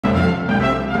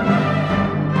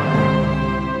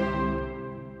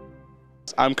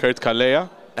I'm Calleja.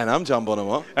 And I'm Can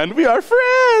Bonomo. And we are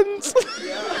friends!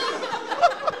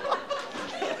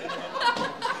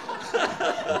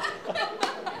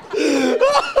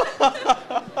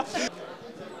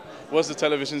 What's the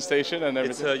television station and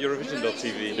everything? It's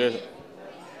Eurovision.tv. There's-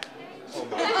 Oh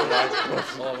my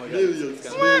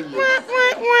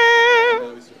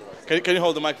god. Can you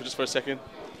hold the mic for just for a second?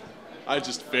 I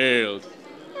just failed.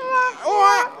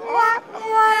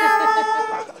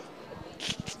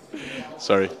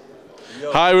 Sorry.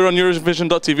 Hi, we're on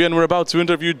Eurovision.tv and we're about to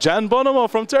interview Can Bonomo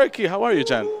from Turkey. How are you,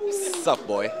 Can? Sup,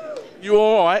 boy? You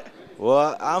alright?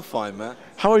 Well, I'm fine, man.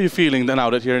 How are you feeling now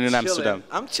that you're in Chilling. Amsterdam?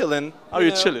 I'm chilling. How are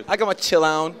you chilling? I got my chill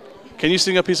on. Can you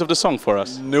sing a piece of the song for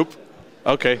us? Nope.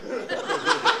 Okay.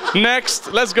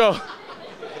 Next, let's go.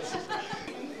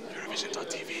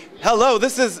 Eurovision.tv. Hello,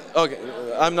 this is... Okay,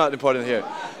 I'm not important here.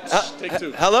 Take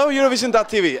two. Hello,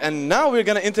 Eurovision.tv. And now we're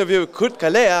going to interview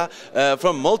Calleja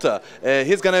from Malta.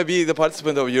 He's going to be the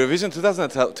participant of Eurovision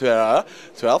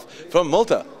 2012 from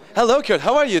Malta. Hello, Kurt.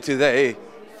 How are you today?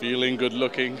 Feeling good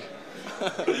looking.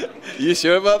 You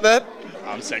sure about that?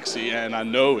 I'm sexy and I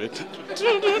know it.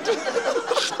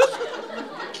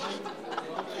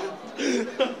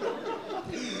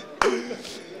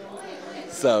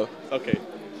 So... Okay.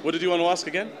 What did you want to ask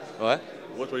again? What?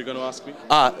 What were you going to ask me?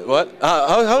 What?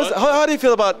 How do you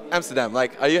feel about Amsterdam?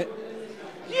 Like, are you...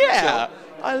 Yeah,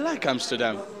 I like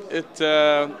Amsterdam. It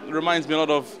reminds me a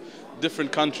lot of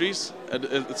different countries.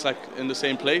 It's like in the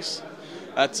same place.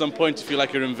 At some point you feel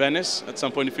like you're in Venice. At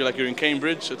some point you feel like you're in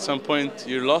Cambridge. At some point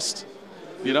you're lost.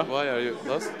 You know? Why are you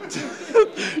lost?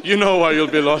 You know why you'll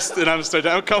be lost in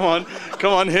Amsterdam. Come on,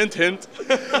 hint, hint.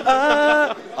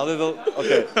 A little,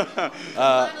 okay.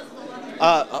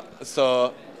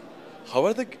 So, how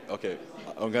are the... Okay,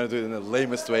 I'm gonna do it in the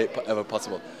lamest way ever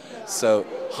possible. So,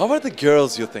 how are the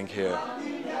girls you think here?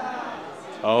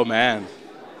 Oh man.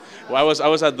 Well, I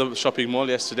was at the shopping mall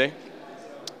yesterday.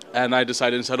 And I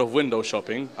decided instead of window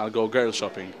shopping, I'll go girl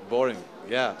shopping. Boring.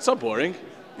 Yeah. It's not boring.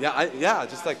 Yeah.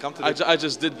 Just like come to the... I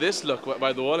just did this, look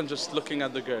by the wall, and just looking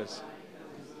at the girls.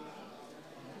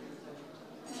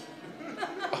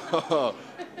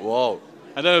 Whoa.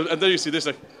 And then you see this,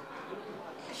 like.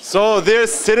 So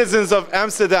there's citizens of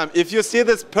Amsterdam. If you see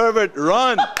this pervert,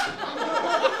 run.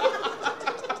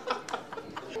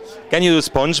 Can you do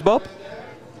SpongeBob?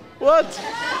 What?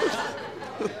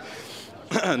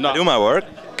 No. Do my work.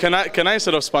 Can I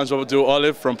instead of SpongeBob do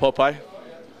Olive from Popeye?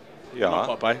 Yeah. Not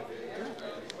Popeye.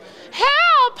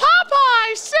 Help,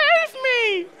 Popeye, save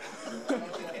me!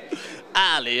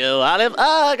 Olive.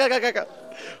 Go.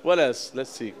 What else?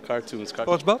 Let's see. Cartoons.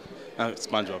 SpongeBob? No,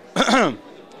 SpongeBob.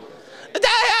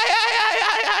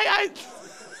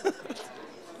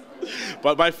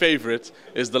 But my favorite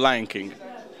is The Lion King.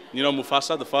 You know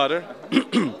Mufasa, the father?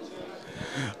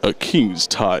 A king's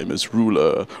time as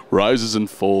ruler rises and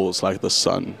falls like the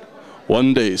sun.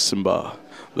 One day, Simba,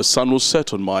 the sun will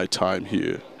set on my time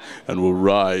here and will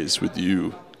rise with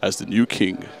you as the new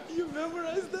king. You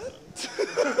memorized that?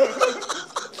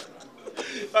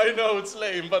 I know, it's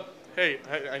lame, but hey,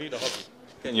 I need a hobby.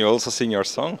 Can you also sing your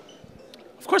song?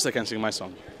 Of course I can sing my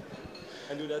song.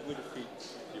 And do that with the feet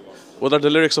if you want. What are the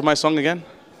lyrics of my song again?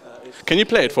 Can you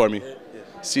play it for me? Yeah.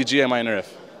 C, G, A minor,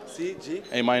 F. C, G?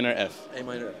 A minor, F. A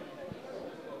minor, F.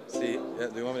 C, yeah,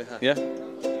 do you want me to... Yeah?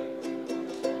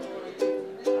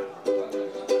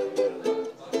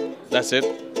 That's it.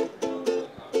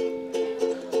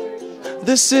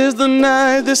 This is the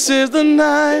night,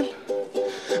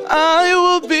 I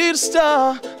will be the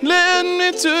star, lead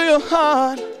me to your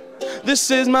heart. This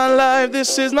is my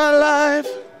life,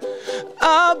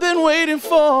 I've been waiting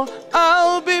for,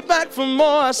 I'll be back for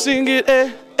more. I sing it,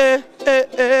 yeah,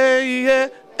 yeah.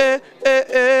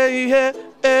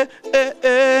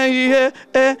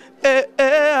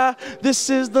 This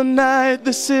is the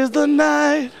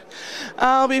night,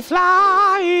 I'll be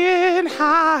flying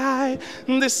high.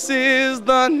 This is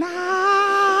the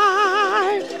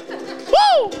night.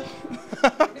 Woo!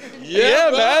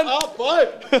 Yeah, man.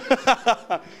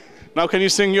 Now can you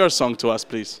sing your song to us,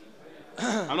 please?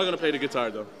 I'm not gonna play the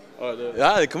guitar though.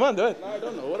 Yeah, come on, do it. No, I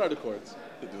don't know. What are the chords?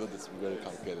 It's very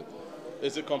complicated.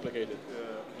 Is it complicated?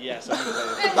 Yes, I'm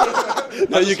gonna play it.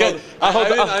 No, you can.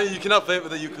 you you cannot play it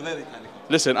with the ukulele kind of.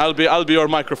 Listen, I'll be your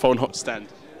microphone stand.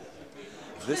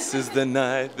 This is the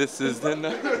night.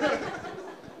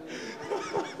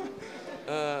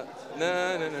 No.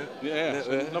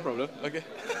 Yeah, no problem. Okay.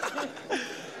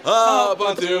 Hop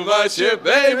onto my ship,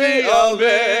 baby, I'll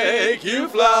make you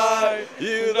fly.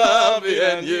 You love me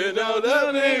and you know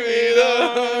that baby,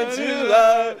 don't you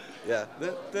lie. Yeah.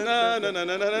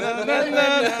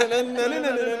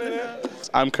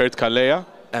 I'm Calleja.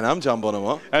 And I'm Can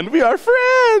Bonomo. And we are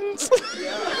friends!